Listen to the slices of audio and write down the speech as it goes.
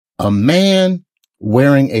A man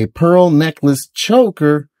wearing a pearl necklace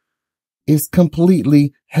choker is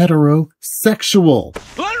completely heterosexual.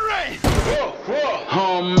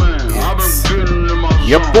 Oh man, I've been getting in my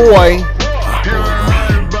Your boy.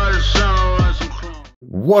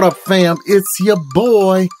 What up, fam? It's your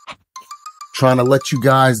boy. Trying to let you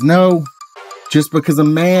guys know, just because a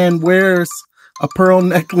man wears a pearl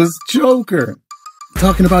necklace choker,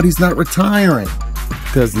 talking about he's not retiring,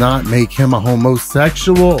 does not make him a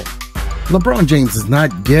homosexual. LeBron James is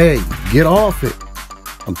not gay. Get off it.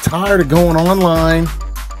 I'm tired of going online,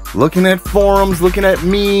 looking at forums, looking at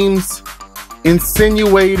memes,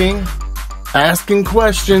 insinuating, asking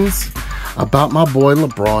questions about my boy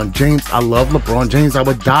LeBron James. I love LeBron James. I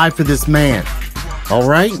would die for this man. All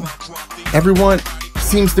right? Everyone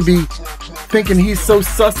seems to be thinking he's so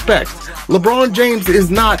suspect. LeBron James is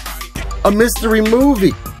not a mystery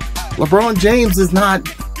movie. LeBron James is not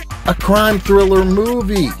a crime thriller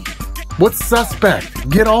movie. What's suspect?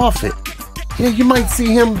 Get off it. Yeah, you might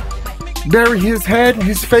see him bury his head,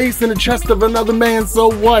 his face in the chest of another man. So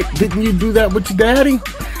what? Didn't you do that with your daddy?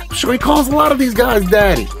 I'm sure he calls a lot of these guys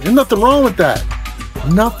daddy. There's nothing wrong with that.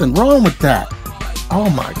 Nothing wrong with that. Oh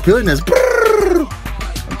my goodness.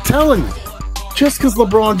 I'm telling you, just because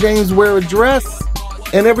LeBron James wear a dress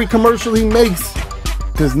and every commercial he makes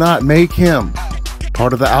does not make him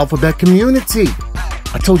part of the alphabet community.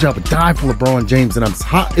 I told you I would die for LeBron James, and I'm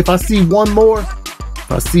hot. If I see one more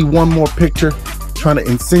picture trying to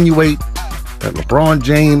insinuate that LeBron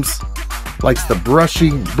James likes the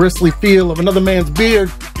bristly feel of another man's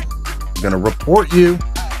beard, I'm gonna report you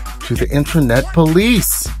to the internet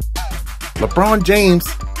police. LeBron James,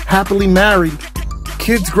 happily married,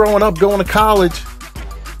 kids growing up, going to college.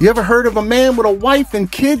 You ever heard of a man with a wife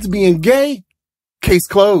and kids being gay? Case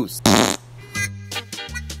closed.